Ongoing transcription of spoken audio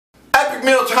perfect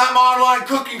mealtime online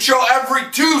cooking show every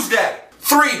Tuesday.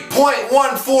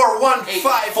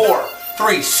 3.14154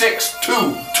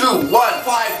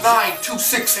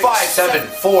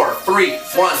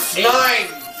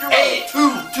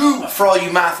 3622155926574319822. For all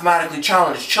you mathematically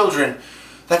challenged children,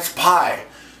 that's pie.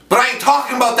 But I ain't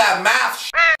talking about that math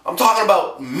shit. I'm talking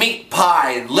about meat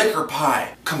pie and liquor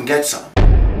pie. Come get some.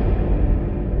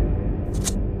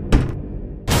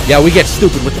 Yeah, we get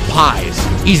stupid with the pies.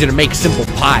 Easy to make simple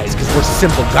pies, because we're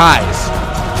simple guys.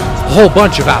 A whole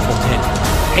bunch of Appleton.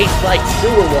 Tastes like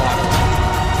sewer water.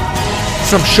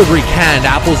 Some sugary canned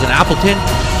apples in Appleton?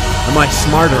 Am I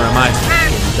smart or am I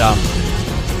f***ing dumb?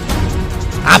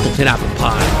 Appleton apple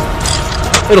pie.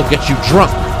 It'll get you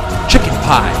drunk. Chicken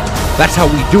pie. That's how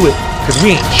we do it, because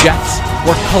we ain't chefs.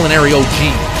 We're culinary OGs.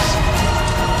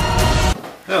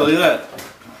 Yeah, look at that.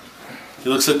 It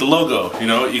looks like the logo, you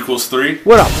know, equals 3.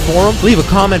 What up, forum? Leave a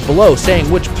comment below saying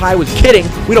which pie was kidding.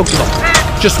 We don't give a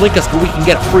f***. Just link us so we can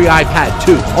get a free iPad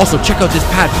too. Also, check out this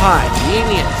pad pie.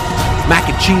 Genius. Mac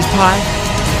and cheese pie.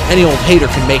 Any old hater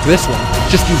can make this one.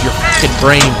 Just use your f***ing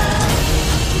brain.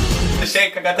 The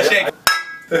shake, I got the shake.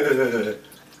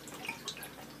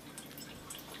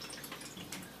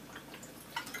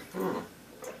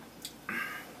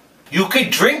 You could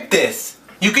drink this.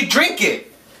 You could drink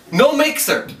it. No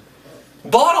mixer.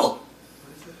 Bottle.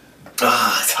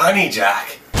 Ah, it's honey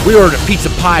jack. We ordered a pizza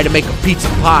pie to make a pizza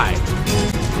pie.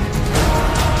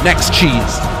 Next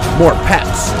cheese. More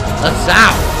peps. That's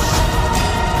ours.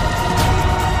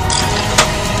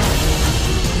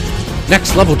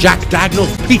 Next level Jack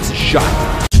Dagnall's Pizza Shot.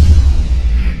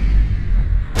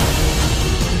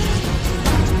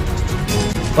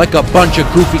 Like a bunch of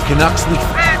goofy Canucks, we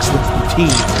f***s with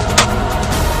poutine.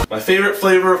 My favorite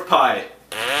flavor of pie.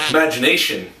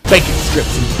 Imagination. Bacon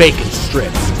strips and bacon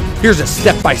strips. Here's a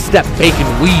step-by-step bacon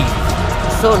weave.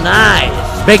 So nice.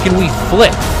 Bacon weave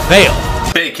flip. Fail.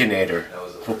 Baconator.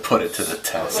 We'll put it to the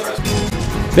test.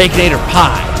 Baconator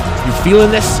pie. You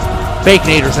feeling this?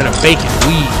 Baconators and a bacon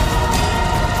weave.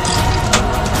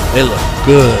 They look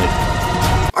good.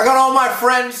 I got all my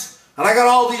friends, and I got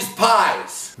all these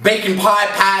pies. Bacon pie,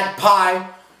 pad pie,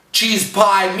 cheese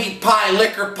pie, meat pie,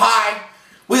 liquor pie.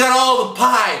 We got all the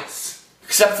pies.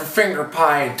 Except for finger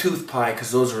pie and tooth pie,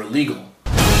 because those are illegal.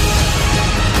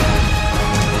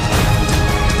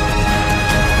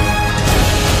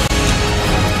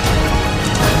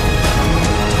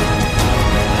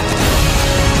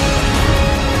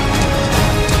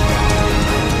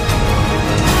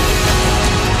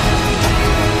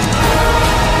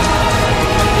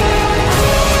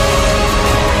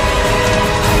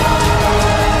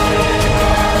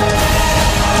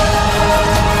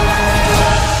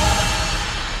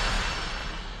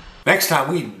 Next time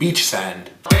we eat beach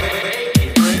sand.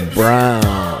 Brown.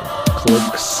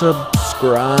 Click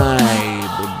subscribe,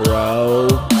 bro.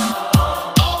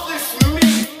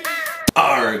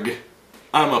 Arg.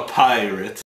 I'm a pirate.